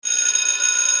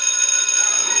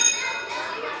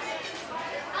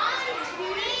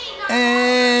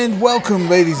Welcome,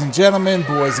 ladies and gentlemen,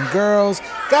 boys and girls,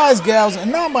 guys, gals,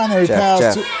 and non-binary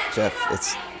pals. Jeff,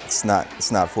 it's not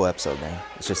a full episode, man.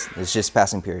 It's just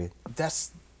passing period.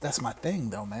 That's my thing,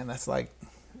 though, man. That's like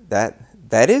that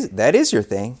is your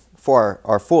thing for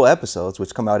our full episodes,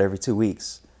 which come out every 2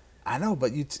 weeks. I know,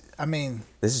 but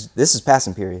this is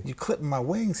passing period. You clipping my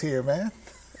wings here, man.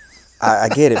 I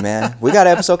get it, man. We got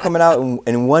an episode coming out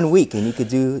in 1 week, and you could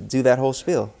do that whole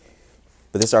spiel.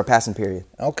 But this is our passing period.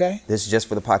 Okay. This is just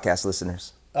for the podcast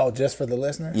listeners. Oh, just for the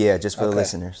listeners? Yeah, just for the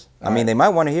listeners. All I mean, right. They might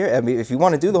want to hear. I mean, if you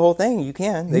want to do the whole thing, you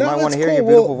can. They might want to hear cool. your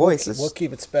beautiful voices. We'll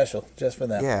keep it special just for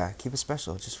them. Yeah, keep it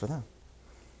special just for them.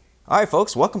 All right,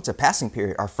 folks, welcome to Passing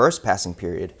Period, our first Passing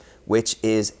Period, which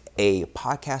is a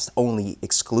podcast-only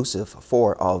exclusive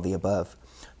for all of the above.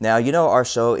 Now, you know our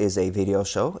show is a video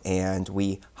show, and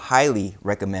we highly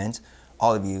recommend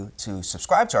all of you to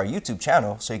subscribe to our YouTube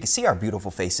channel so you can see our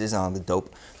beautiful faces on the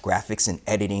dope graphics and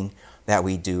editing that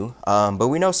we do. But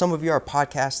we know some of you are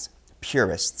podcast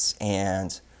purists,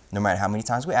 and no matter how many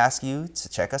times we ask you to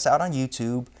check us out on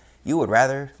YouTube, you would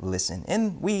rather listen.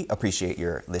 And we appreciate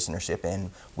your listenership,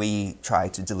 and we try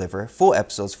to deliver full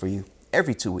episodes for you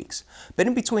every 2 weeks. But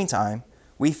in between time,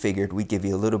 we figured we'd give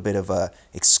you a little bit of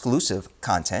exclusive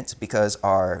content because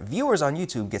our viewers on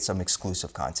YouTube get some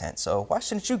exclusive content. So why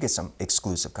shouldn't you get some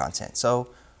exclusive content? So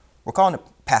we're calling it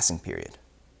Passing Period.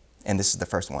 And this is the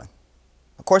first one.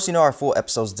 Of course, you know our full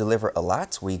episodes deliver a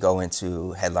lot. We go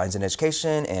into headlines and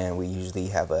education, and we usually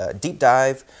have a deep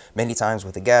dive many times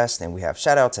with a guest, and we have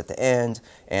shout outs at the end,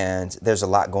 and there's a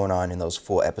lot going on in those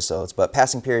full episodes. But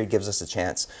Passing Period gives us a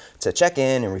chance to check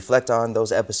in and reflect on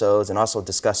those episodes and also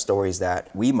discuss stories that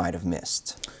we might have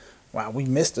missed. Wow, we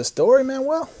missed a story, man.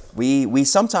 Well, we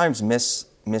sometimes miss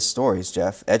stories,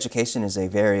 Jeff. Education is a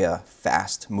very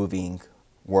fast-moving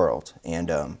world,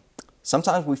 and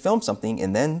sometimes we film something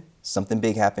and then something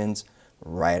big happens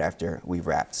right after we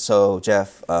wrapped. So,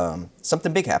 Jeff,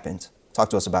 something big happened.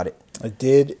 Talk to us about it. it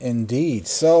did indeed.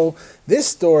 So this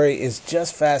story is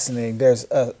just fascinating. There's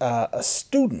a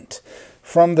student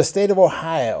from the state of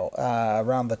Ohio,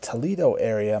 around the Toledo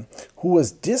area, who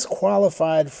was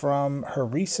disqualified from her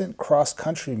recent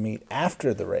cross-country meet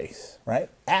after the race, right?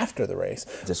 After the race.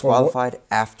 Disqualified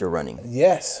after running.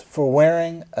 Yes, for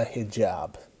wearing a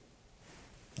hijab.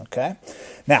 Okay.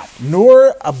 Now,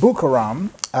 Noor Abukaram,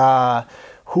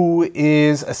 who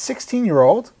is a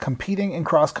 16-year-old competing in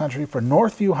cross country for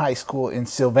Northview High School in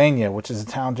Sylvania, which is a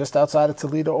town just outside of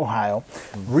Toledo, Ohio,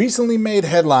 recently made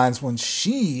headlines when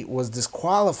she was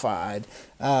disqualified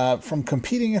from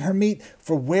competing in her meet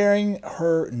for wearing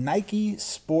her Nike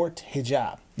Sport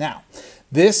hijab. Now,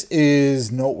 this is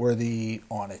noteworthy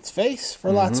on its face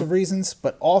for lots of reasons,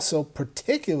 but also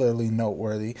particularly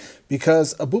noteworthy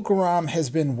because Abukaram has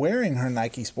been wearing her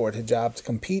Nike Sport hijab to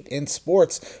compete in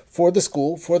sports for the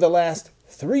school for the last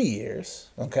 3 years.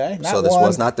 Okay, So this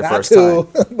was not the first two,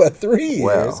 time, but 3 years,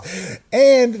 Wow.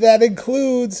 And that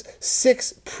includes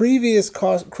 6 previous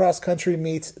cross-country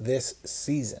meets this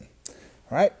season.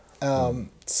 All right.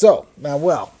 So now,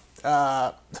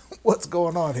 what's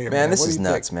going on here, man? This What do is you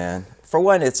nuts, think? man. For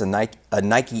one, it's a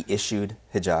Nike issued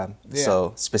hijab,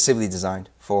 so specifically designed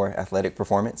for athletic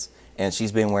performance, and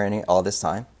she's been wearing it all this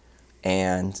time,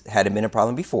 and hadn't been a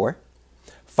problem before.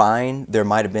 Fine, there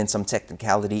might have been some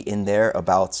technicality in there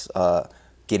about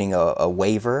getting a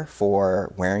waiver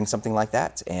for wearing something like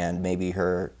that, and maybe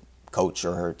her coach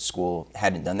or her school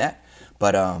hadn't done that.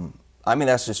 But I mean,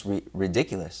 that's just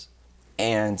ridiculous.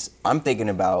 And I'm thinking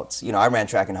about, I ran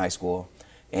track in high school,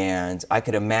 and I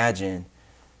could imagine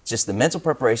just the mental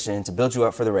preparation to build you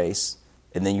up for the race,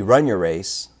 and then you run your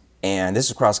race, and this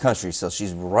is cross country, so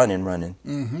she's running,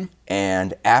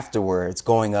 and afterwards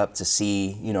going up to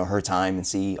see, her time and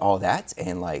see all that,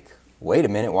 and like, wait a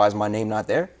minute, why is my name not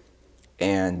there?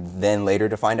 And then later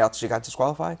to find out she got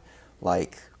disqualified.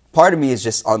 Like, part of me is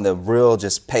just on the real,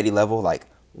 just petty level, like,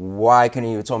 why couldn't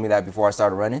you have told me that before I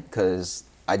started running? Because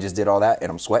I just did all that,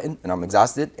 and I'm sweating, and I'm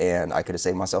exhausted, and I could have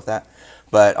saved myself that.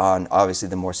 But on obviously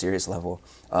the more serious level,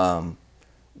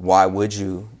 why would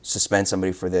you suspend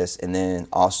somebody for this and then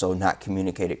also not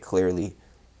communicate it clearly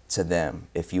to them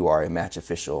if you are a match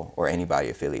official or anybody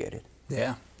affiliated?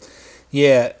 Yeah.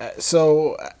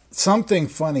 So something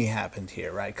funny happened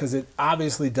here, right? Because it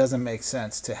obviously doesn't make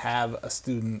sense to have a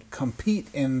student compete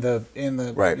in the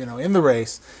Right. in the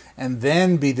race and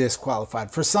then be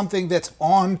disqualified for something that's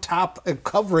on top and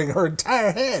covering her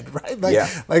entire head, right?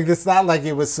 Like it's not like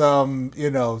it was some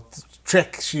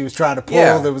trick she was trying to pull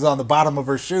that was on the bottom of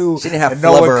her shoe. She didn't have and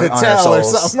no one could flubber on tell her or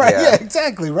soles. something, right? Yeah. Yeah,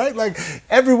 exactly, right? Like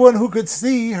everyone who could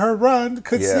see her run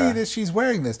could see that she's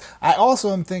wearing this. I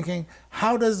also am thinking,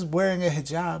 how does wearing a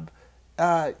hijab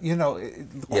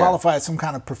qualify as some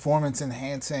kind of performance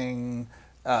enhancing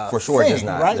For sure, it thing, does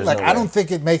not. right? There's Like no I way. don't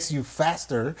think it makes you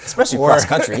faster, Especially cross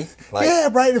country. Like, yeah,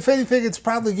 right. If anything, it's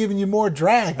probably giving you more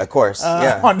drag. Of course,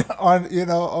 yeah.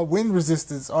 On wind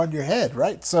resistance on your head,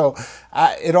 right? So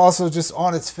it also just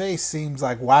on its face seems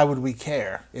like why would we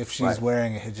care if she's Right.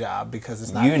 wearing a hijab because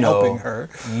it's not you know, helping her.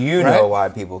 You right? know why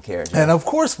people care. Jeff. And of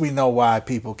course, we know why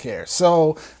people care.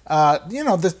 So,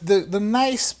 the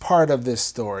nice part of this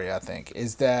story, I think,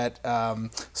 is that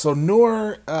so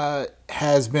Noor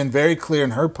has been very clear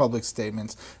in her public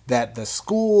statements that the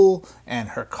school and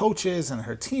her coaches and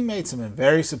her teammates have been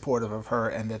very supportive of her,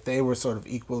 and that they were sort of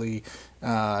equally,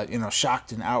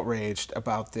 shocked and outraged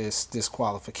about this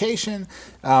disqualification.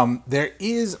 There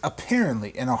is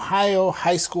apparently an Ohio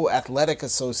High School Athletic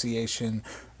Association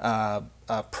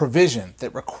provision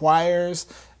that requires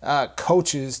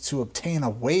coaches to obtain a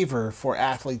waiver for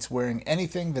athletes wearing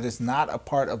anything that is not a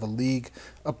part of a league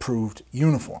approved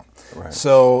uniform. Right.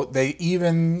 So they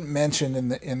even mentioned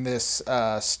in this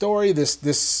story,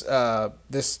 this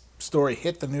story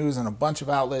hit the news in a bunch of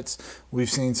outlets. We've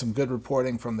seen some good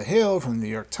reporting from The Hill, from the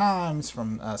New York Times,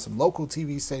 from some local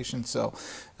TV stations. So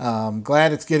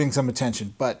glad it's getting some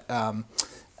attention. But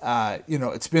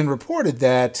it's been reported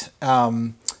that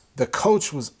the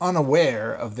coach was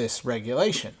unaware of this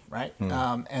regulation, right?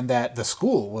 And that the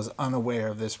school was unaware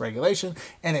of this regulation.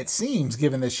 And it seems,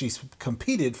 given that she's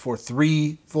competed for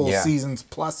 3 full seasons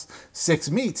plus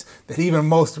 6 meets, that even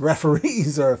most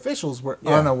referees or officials were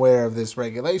unaware of this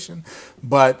regulation.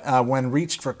 But when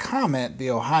reached for comment, the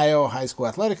Ohio High School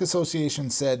Athletic Association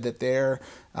said that their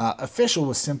official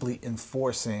was simply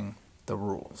enforcing the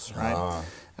rules, right?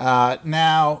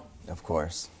 Now,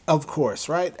 Of course,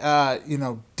 right?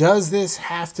 Does this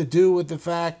have to do with the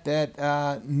fact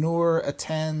that Noor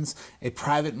attends a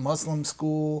private Muslim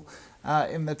school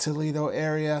in the Toledo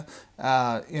area?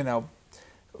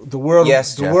 The world,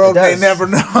 Yes, the Jeff, world it may does. never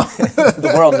know.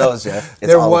 The world knows, Jeff.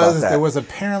 It's all about that. There was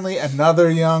apparently another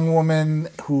young woman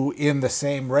who, in the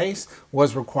same race,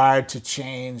 was required to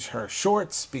change her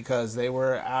shorts because they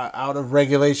were out of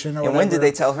regulation. Or And when did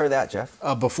they tell her that, Jeff?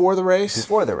 Before the race.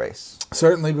 Before the race.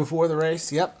 Certainly before the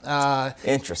race. Yep.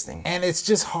 Interesting. And it's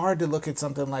just hard to look at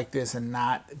something like this and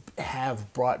not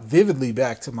have brought vividly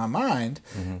back to my mind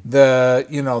the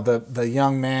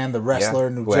young man, the wrestler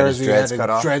in New Who had his Jersey dreads had cut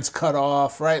his off. dreads cut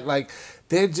off, right? Like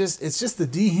it's just the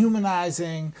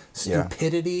dehumanizing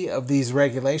stupidity of these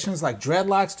regulations. Like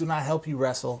dreadlocks do not help you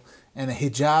wrestle, and a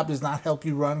hijab does not help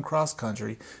you run cross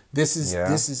country. This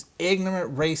is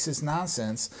ignorant racist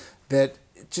nonsense that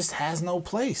just has no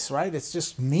place, right? It's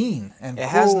just mean and It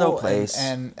has no cruel place.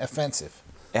 and offensive.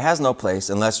 It has no place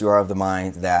unless you are of the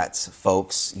mind that,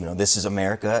 folks, this is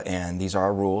America and these are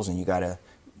our rules and you got to,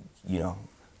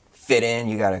 fit in,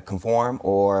 you got to conform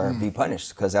or be punished,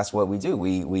 because that's what we do.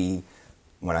 We,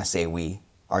 when I say we,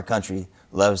 our country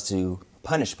loves to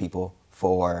punish people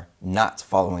for not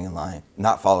following in line,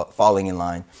 falling in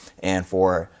line, and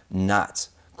for not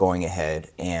going ahead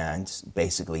and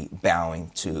basically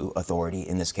bowing to authority.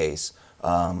 In this case,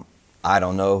 I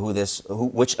don't know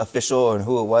which official and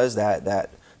who it was that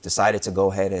decided to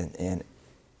go ahead and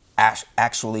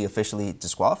actually officially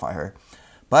disqualify her.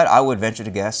 But I would venture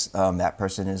to guess that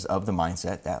person is of the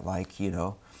mindset that,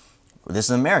 this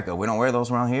is America. We don't wear those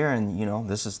around here, and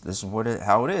this is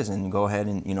how it is. And go ahead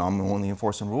and I'm only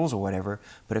enforcing rules or whatever.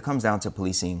 But it comes down to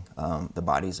policing the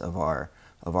bodies of our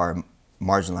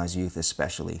marginalized youth,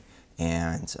 especially.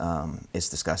 And it's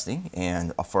disgusting.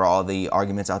 And for all the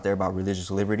arguments out there about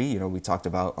religious liberty, we talked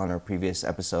about on our previous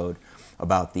episode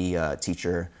about the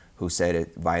teacher who said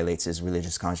it violates his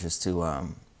religious conscience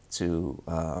to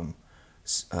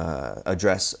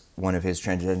address one of his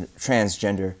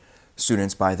transgender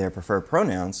students by their preferred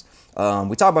pronouns.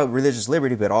 We talk about religious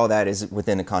liberty, but all that is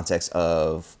within the context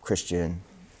of Christian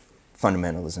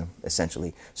fundamentalism,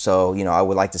 essentially. So, I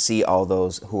would like to see all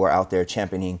those who are out there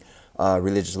championing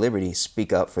religious liberty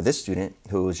speak up for this student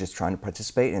who was just trying to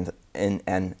participate in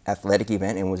an athletic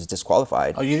event and was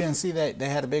disqualified. Oh, you didn't see that? They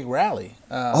had a big rally.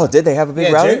 Did they have a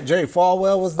big rally? Jerry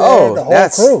Falwell was there. The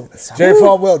whole crew. Jerry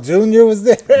Falwell Jr. was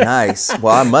there. Nice.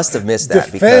 Well, I must have missed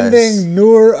that defending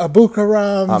Noor Abu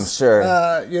Karam's, I'm sure.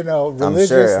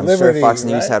 religious I'm liberty. sure Fox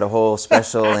News right? had a whole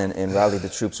special and rallied the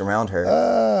troops around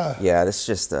her. Yeah, it's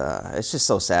just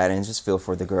so sad, and just feel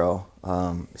for the girl.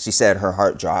 She said her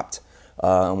heart dropped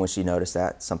when she noticed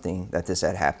that this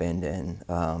had happened,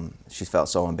 and she felt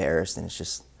so embarrassed, and it's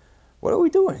just, what are we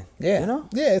doing? Yeah,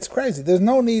 yeah, it's crazy. There's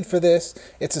no need for this.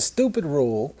 It's a stupid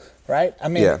rule, right? I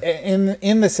mean, Yeah.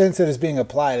 in the sense that it's being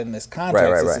applied in this context,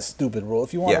 it's right. a stupid rule.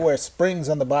 If you want to Yeah. wear springs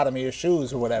on the bottom of your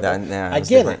shoes or whatever, I that's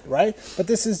get different. it, right? But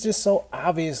this is just so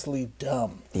obviously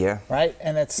dumb. Yeah. Right?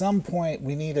 And at some point,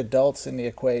 we need adults in the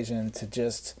equation to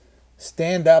just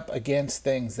stand up against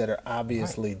things that are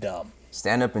obviously dumb.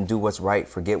 Stand up and do what's right.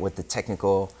 Forget what the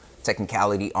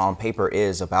technicality on paper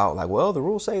is about. Like, well, the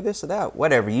rules say this or that.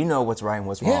 Whatever. You know what's right and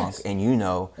what's wrong. Yes. And you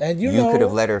know And you could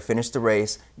have let her finish the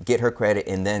race, get her credit,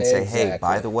 and then say, hey, Exactly.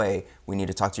 by the way, we need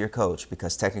to talk to your coach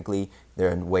because technically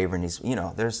they're wavering these,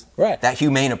 there's Right. that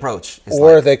humane approach. Is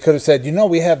Or like, they could have said,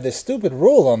 we have this stupid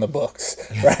rule on the books,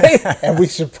 right? And we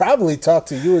should probably talk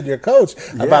to you and your coach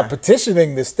about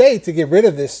petitioning the state to get rid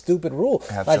of this stupid rule.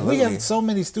 Like, we Absolutely. have so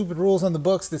many stupid rules on the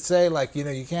books that say, like, you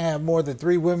can't have more than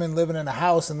 3 women living in a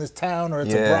house in this town, or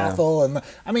it's a Yeah. brothel. And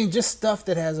I mean, just stuff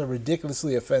that has a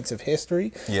ridiculously offensive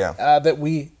history Yeah. that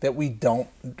we don't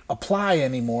apply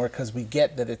anymore because we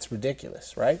get that it's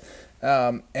ridiculous, right?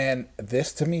 And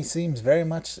this, to me, seems very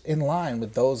much in line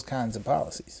with those kinds of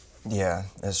policies. yeah,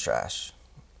 it's trash.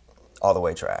 All the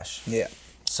way trash. Yeah.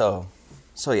 So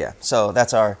yeah. So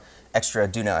that's our extra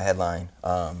Do Now headline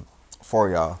for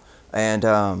y'all. And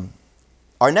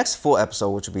our next full episode,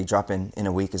 which will be dropping in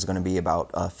a week, is going to be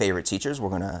about favorite teachers. We're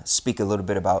going to speak a little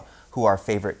bit about who our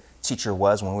favorite teacher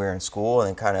was when we were in school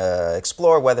and kind of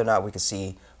explore whether or not we could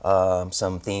see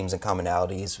some themes and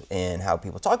commonalities in how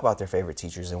people talk about their favorite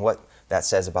teachers and what that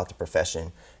says about the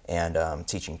profession and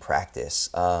teaching practice.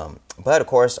 But of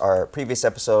course, our previous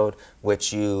episode,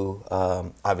 which you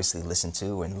obviously listened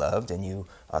to and loved and you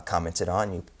commented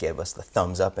on, you gave us the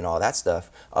thumbs up and all that stuff.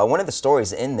 One of the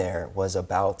stories in there was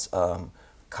about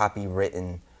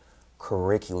copywritten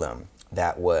curriculum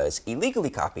that was illegally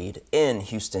copied in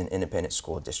Houston Independent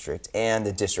School District, and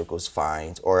the district was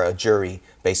fined, or a jury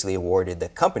basically awarded the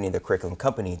curriculum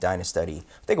company, Dynastudy,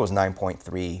 I think it was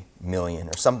 $9.3 million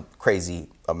or some crazy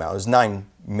amount. It was $9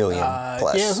 million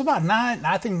plus. Yeah, it was about 9.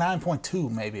 I think 9.2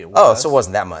 maybe it was. Oh, so it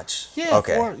wasn't that much. Yeah,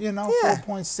 okay.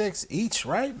 4.6 each,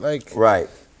 right? Like, Right.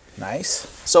 nice.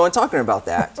 So in talking about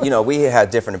that, we had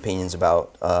different opinions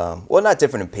about, well, not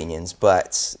different opinions,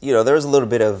 but, there was a little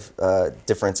bit of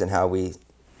difference in how we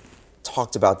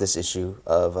talked about this issue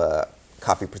of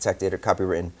copy protected or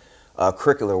copywritten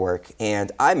curricular work.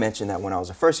 And I mentioned that when I was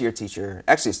a first year teacher,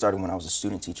 actually it started when I was a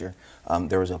student teacher,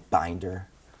 there was a binder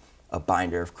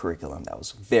of curriculum that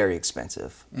was very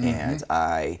expensive. Mm-hmm. And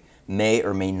I may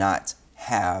or may not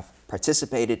have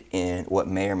participated in what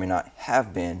may or may not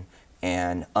have been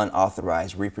an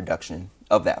unauthorized reproduction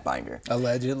of that binder.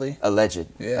 Allegedly. Alleged.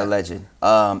 Yeah. Alleged.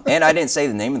 And I didn't say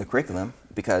the name of the curriculum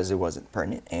because it wasn't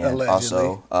pertinent. And Allegedly.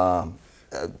 also,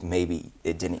 maybe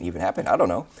it didn't even happen. I don't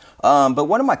know. But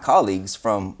one of my colleagues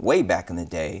from way back in the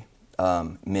day,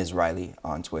 Ms. Riley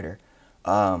on Twitter,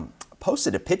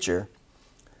 posted a picture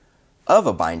of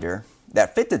a binder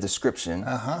that fit the description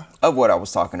of what I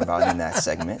was talking about in that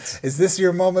segment. Is this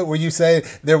your moment where you say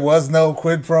there was no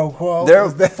quid pro quo?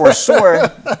 For sure,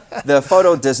 the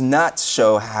photo does not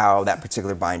show how that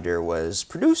particular binder was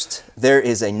produced. There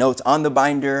is a note on the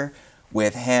binder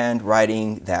with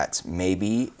handwriting that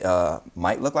maybe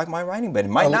might look like my writing, but it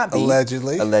might not be.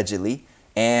 Allegedly.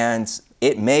 And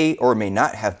it may or may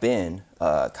not have been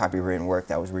copywritten work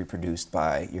that was reproduced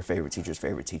by your favorite teacher's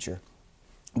favorite teacher.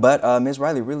 But Ms.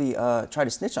 Riley really tried to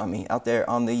snitch on me out there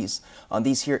on these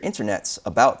here internets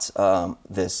about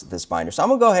this binder. So I'm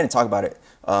gonna go ahead and talk about it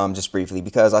just briefly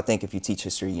because I think if you teach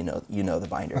history, you know the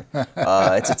binder.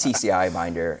 It's a TCI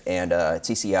binder, and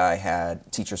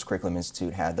Teachers Curriculum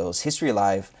Institute had those History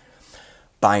Alive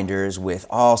binders with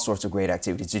all sorts of great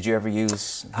activities. Did you ever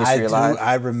use History Alive?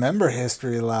 I remember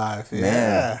History Alive. Yeah.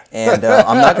 Man. And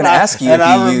I'm not going to ask you and if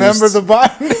you I remember used... the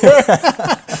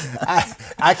binder.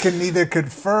 I can neither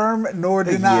confirm nor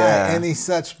deny any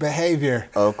such behavior.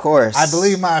 Of course. I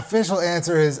believe my official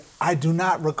answer is I do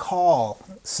not recall,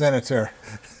 Senator.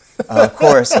 Of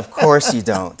course you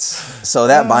don't. So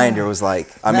that binder was like,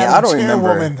 I don't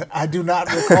remember. I do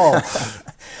not recall.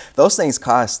 Those things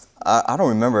cost, I don't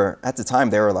remember, at the time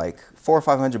they were like $400 or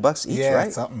 $500 each,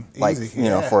 right? Something like, easy.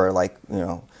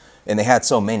 And they had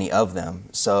so many of them.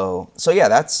 So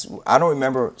yeah, I don't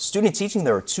remember. Student teaching,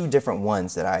 there were 2 different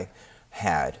ones that I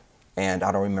had, and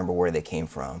I don't remember where they came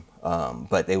from.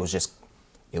 But it was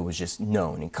just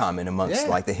known and common amongst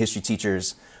like the history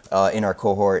teachers in our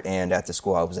cohort and at the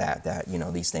school I was at that,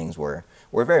 these things were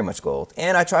very much gold.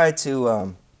 And I tried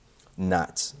to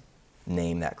not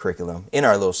name that curriculum in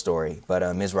our little story,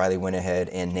 but Ms. Riley went ahead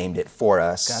and named it for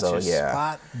us. Got so your yeah,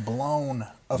 spot blown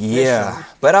officially. yeah.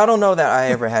 But I don't know that I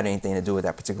ever had anything to do with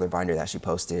that particular binder that she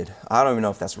posted. I don't even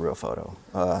know if that's a real photo.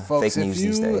 Folks, Fake news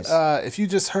these days. If you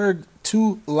just heard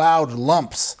two loud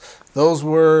lumps, those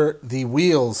were the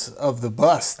wheels of the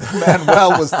bus that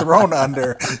Manuel was thrown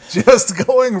under, just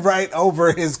going right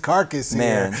over his carcass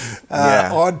Man, here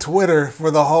yeah. on Twitter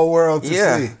for the whole world to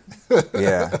Yeah. see.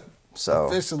 Yeah. So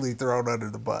Officially thrown under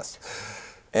the bus.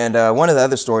 And one of the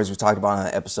other stories we talked about in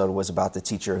that episode was about the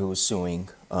teacher who was suing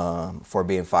for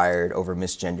being fired over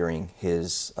misgendering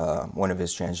his one of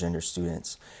his transgender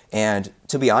students. And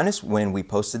to be honest, when we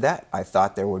posted that, I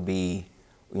thought there would be,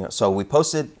 so we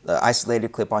posted an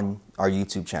isolated clip on our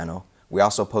YouTube channel. We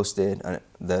also posted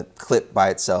the clip by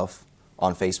itself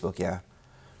on Facebook. Yeah,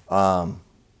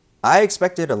 I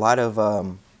expected a lot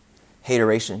of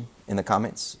hateration in the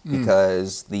comments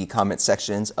because the comment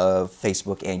sections of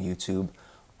Facebook and YouTube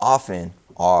often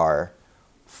are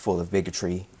full of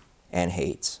bigotry and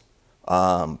hate.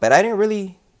 But I didn't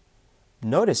really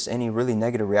notice any really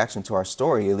negative reaction to our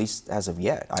story, at least as of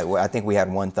yet. I think we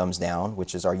had one thumbs down,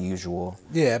 which is our usual.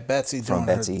 Yeah, Betsy from doing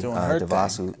Betsy her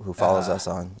DeVos, thing. who follows us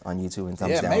on YouTube and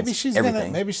thumbs Yeah, down. maybe she's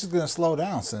everything. gonna slow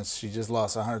down since she just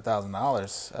lost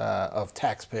 $100,000 of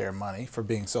taxpayer money for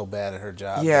being so bad at her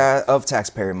job. Yeah, of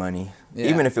taxpayer money. Yeah.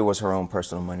 Even if it was her own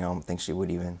personal money, I don't think she would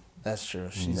even. That's true.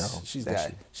 No,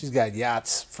 She's got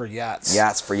yachts for yachts.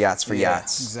 Yachts for yachts for Yeah,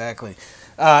 yachts. exactly.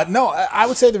 No, I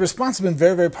would say the response has been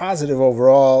very, very positive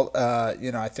overall.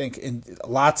 I think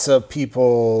lots of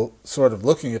people sort of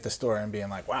looking at the story and being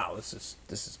like, "Wow, this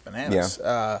is bananas."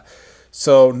 Yeah.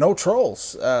 So no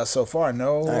trolls so far.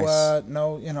 No, Nice.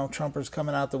 no, Trumpers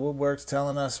coming out the woodworks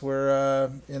telling us we're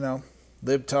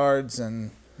libtards and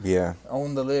Yeah,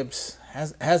 own the libs.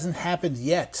 Hasn't happened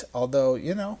yet. Although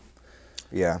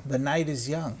yeah. the night is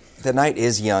young. The night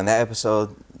is young. That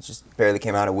episode just barely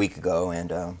came out a week ago, and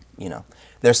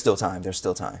there's still time. There's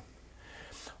still time.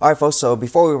 All right, folks. So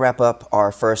before we wrap up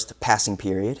our first passing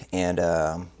period and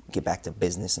get back to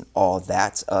business and all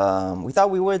that, we thought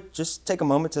we would just take a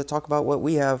moment to talk about what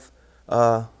we have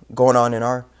going on in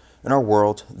our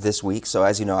world this week. So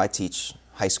as you know, I teach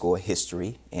high school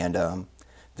history, and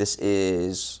this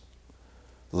is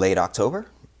late October,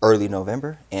 early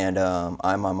November, and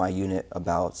I'm on my unit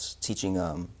about teaching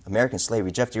American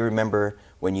slavery. Jeff, do you remember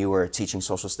when you were teaching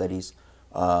social studies,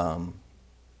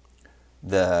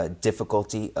 the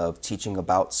difficulty of teaching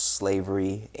about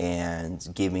slavery and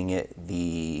giving it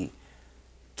the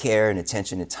care and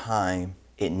attention and time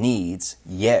it needs,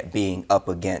 yet being up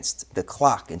against the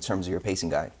clock in terms of your pacing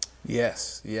guide?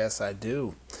 Yes, I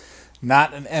do.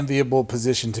 Not an enviable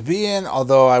position to be in,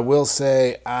 although I will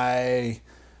say I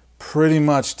pretty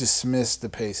much dismissed the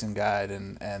pacing guide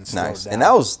and slowed Nice. down. And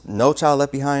that was No Child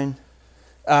Left Behind.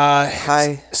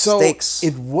 High stakes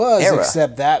it was, era.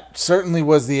 except that certainly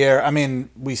was the era. I mean,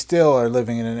 we still are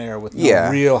living in an era with no Yeah.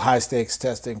 real high stakes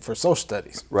testing for social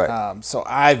studies. Right. So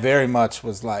I very much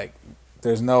was like,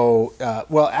 there's no,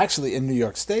 actually in New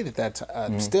York State at that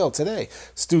time, still today,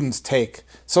 students take,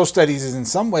 social studies is in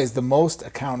some ways the most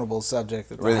accountable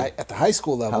subject at the, Really? at the high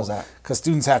school level. How's that? Because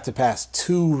students have to pass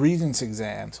 2 Regents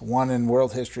exams, one in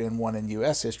world history and one in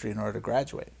U.S. history in order to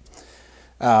graduate.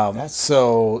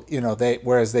 So,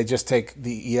 whereas they just take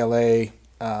the ELA,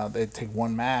 they take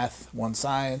 1 math, 1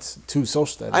 science, 2 social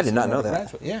studies. I did not in know order to that.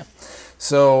 graduate. Yeah.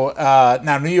 So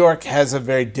now New York has a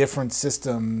very different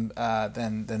system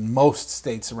than most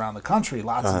states around the country,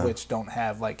 lots of which don't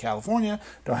have, like California,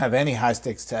 don't have any high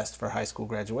stakes test for high school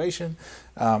graduation.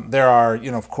 There are,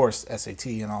 of course, SAT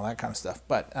and all that kind of stuff.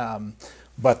 But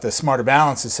the Smarter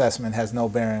Balance assessment has no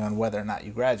bearing on whether or not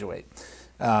you graduate.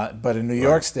 But in New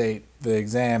York State, the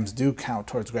exams do count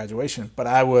towards graduation. But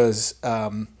I was,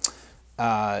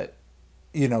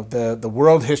 the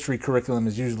world history curriculum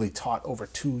is usually taught over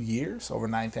 2 years, over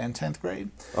 9th and 10th grade.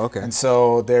 Okay. And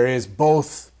so there is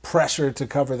both pressure to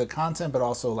cover the content, but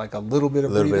also like a little bit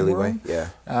of breathing room. Yeah.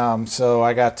 So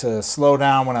I got to slow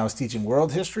down when I was teaching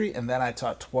world history, and then I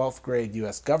taught 12th grade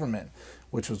U.S. government,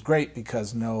 which was great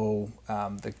because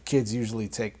the kids usually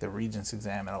take the Regents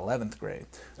exam in 11th grade.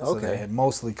 So Okay. they had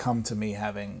mostly come to me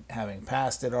having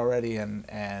passed it already,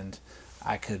 and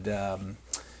I could,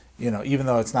 even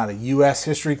though it's not a U.S.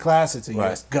 history class, it's a Right.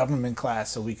 U.S. government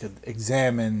class, so we could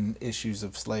examine issues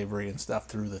of slavery and stuff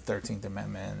through the 13th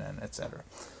Amendment and et cetera.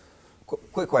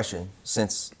 Quick question,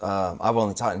 since I've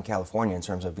only taught in California in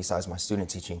terms of besides my student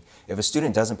teaching, if a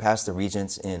student doesn't pass the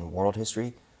Regents in world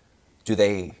history, do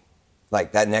they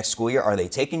like that next school year, are they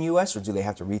taking U.S. or do they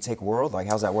have to retake World? Like,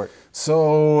 how's that work?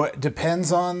 So it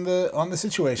depends on the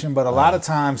situation, but a lot of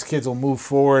times kids will move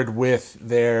forward with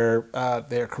their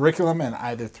curriculum, and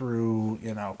either through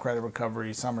credit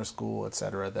recovery, summer school,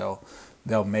 etc.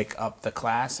 They'll make up the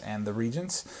class and the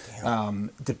regents.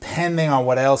 Depending on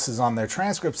what else is on their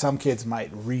transcript, some kids might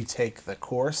retake the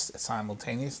course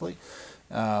simultaneously.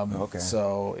 Okay.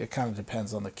 So it kind of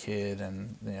depends on the kid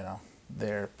and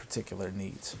their particular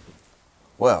needs.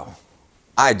 Well,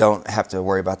 I don't have to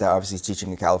worry about that. Obviously, teaching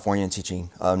in California and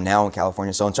teaching now in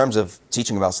California. So in terms of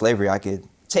teaching about slavery, I could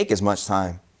take as much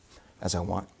time as I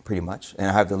want, pretty much. And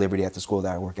I have the liberty at the school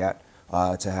that I work at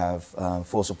to have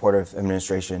full supportive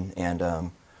administration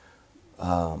and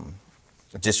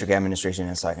district administration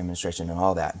and site administration and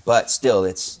all that. But still,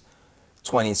 it's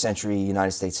 20th century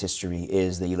United States history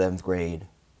is the 11th grade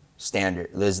standard,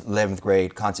 the 11th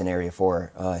grade content area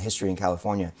for history in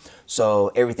California.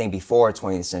 So everything before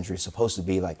 20th century is supposed to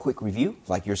be like quick review.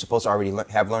 Like you're supposed to already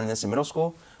have learned this in middle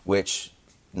school, which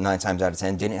 9 times out of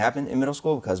 10 didn't happen in middle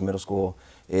school because middle school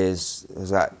is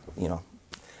that,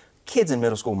 kids in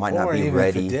middle school might not be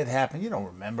ready. If it did happen, you don't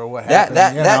remember what happened.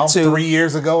 That too. 3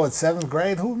 years ago in 7th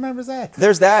grade, who remembers that?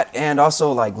 There's that, and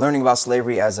also like learning about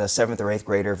slavery as a 7th or 8th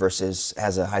grader versus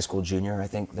as a high school junior. I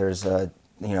think there's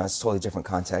it's a totally different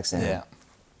context. And yeah.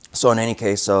 So in any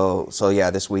case, so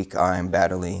yeah, this week I'm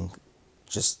battling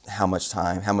just how much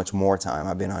more time.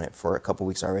 I've been on it for a couple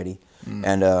weeks already,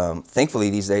 and thankfully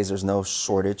these days there's no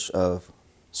shortage of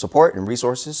support and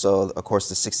resources. So of course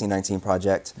the 1619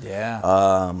 project,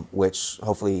 which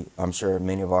hopefully I'm sure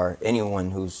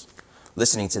anyone who's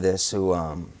listening to this who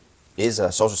is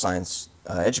a social science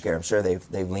educator, I'm sure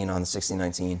they've leaned on the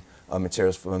 1619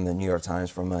 materials from the New York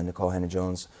Times, from Nicole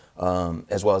Hannah-Jones,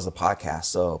 as well as the podcast.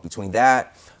 So between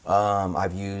that,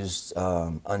 I've used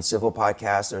Uncivil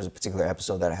podcast. There's a particular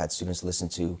episode that I had students listen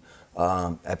to,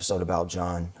 episode about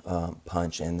John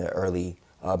Punch and the early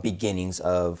beginnings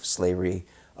of slavery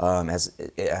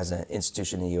as an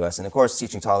institution in the U.S. And of course,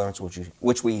 Teaching Tolerance,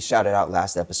 which we shouted out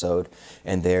last episode,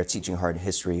 and their Teaching Hard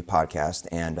History podcast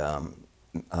and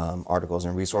articles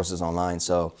and resources online.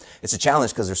 So it's a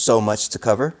challenge because there's so much to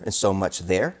cover and so much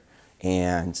there.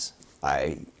 And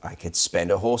I could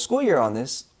spend a whole school year on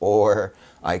this, or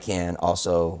I can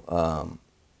also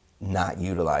not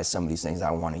utilize some of these things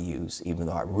I want to use, even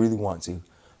though I really want to,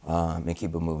 and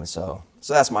keep it moving. So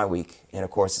that's my week. And of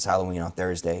course, it's Halloween on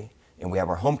Thursday, and we have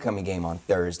our homecoming game on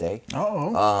Thursday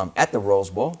at the Rose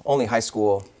Bowl. Only high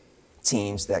school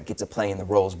teams that get to play in the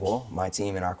Rose Bowl, my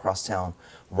team and our crosstown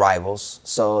rivals.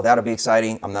 So that'll be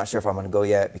exciting. I'm not sure if I'm going to go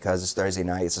yet because it's Thursday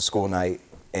night. It's a school night,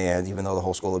 and even though the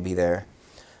whole school will be there,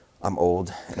 I'm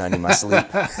old and I need my sleep.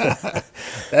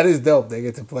 That is dope. They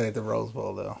get to play at the Rose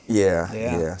Bowl, though.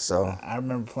 Yeah. So I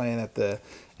remember playing at the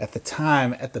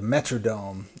time at the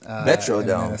Metrodome. Metrodome, in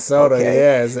Minnesota. Okay.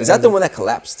 Yeah, is that the one that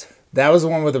collapsed? That was the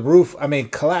one with the roof. I mean,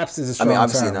 collapsed is a strong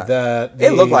obviously term. not.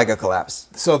 It looked like a collapse.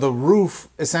 So the roof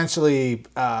essentially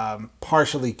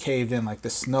partially caved in, like the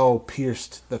snow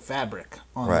pierced the fabric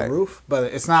on the roof, but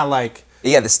it's not like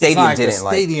the stadium didn't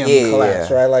stadium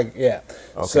collapse, right? Okay.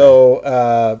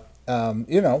 So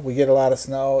we get a lot of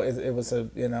snow. It was a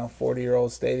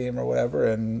 40-year-old stadium or whatever,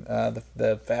 and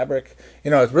the fabric,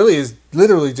 it really is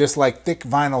literally just like thick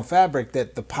vinyl fabric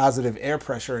that the positive air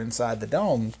pressure inside the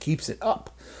dome keeps it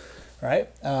up. Right.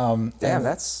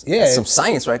 That's some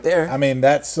science right there. I mean,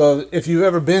 so if you've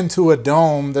ever been to a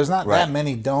dome, there's not that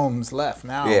many domes left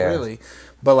now, really.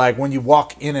 But like when you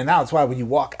walk in and out, it's why when you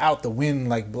walk out, the wind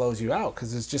like blows you out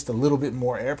because it's just a little bit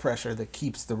more air pressure that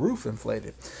keeps the roof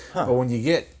inflated. But when you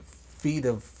get feet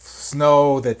of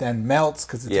snow that then melts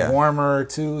because it's warmer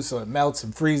too, so it melts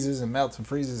and freezes and melts and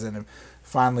freezes, and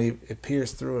finally it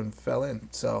pierced through and fell in.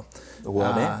 So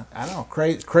I don't know,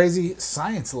 crazy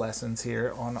science lessons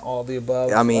here on all the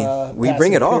above. I mean, we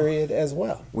bring it all. Period as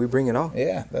well. We bring it all.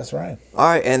 Yeah, that's right. All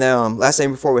right, and last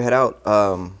thing before we head out,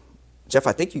 Jeff,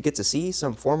 I think you get to see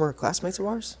some former classmates of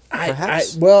ours,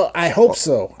 perhaps? I hope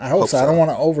so. I hope so. I don't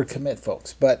want to overcommit,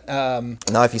 folks. But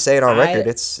no, if you say it on record,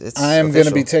 it's I am going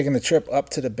to be taking the trip up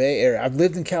to the Bay Area. I've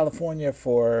lived in California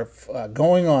for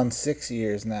going on 6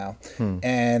 years now,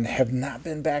 and have not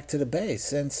been back to the Bay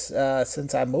since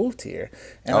I moved here.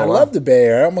 And I love the Bay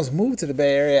Area. I almost moved to the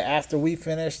Bay Area after we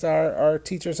finished our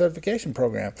teacher certification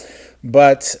program.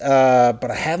 But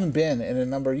I haven't been in a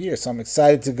number of years, so I'm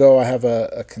excited to go. I have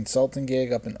a consulting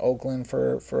gig up in Oakland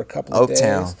for a couple of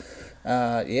days.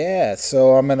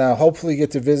 So I'm gonna hopefully get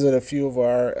to visit a few of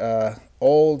our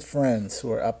old friends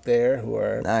who are up there who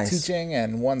are teaching,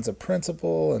 and one's a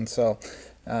principal, and so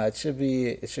it should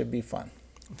be fun.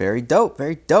 Very dope.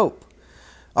 All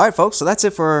right, folks. So that's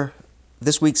it for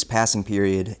this week's passing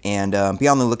period, and be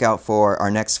on the lookout for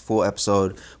our next full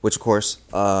episode, which of course,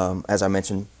 as I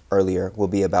mentioned earlier, will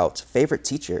be about favorite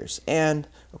teachers, and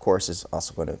of course is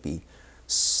also going to be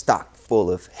stocked full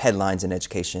of headlines and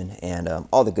education and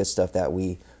all the good stuff that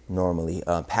we normally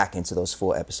pack into those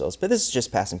full episodes. But this is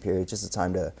just passing period, just a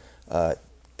time to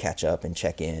catch up and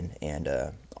check in and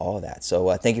all of that.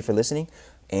 So thank you for listening,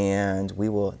 and we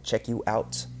will check you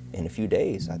out in a few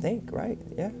days, I think, right?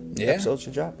 Yeah. Yeah. Episode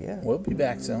should drop, yeah. We'll be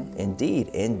back soon. Indeed,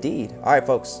 indeed. All right,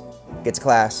 folks, get to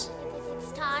class.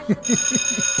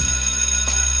 Start.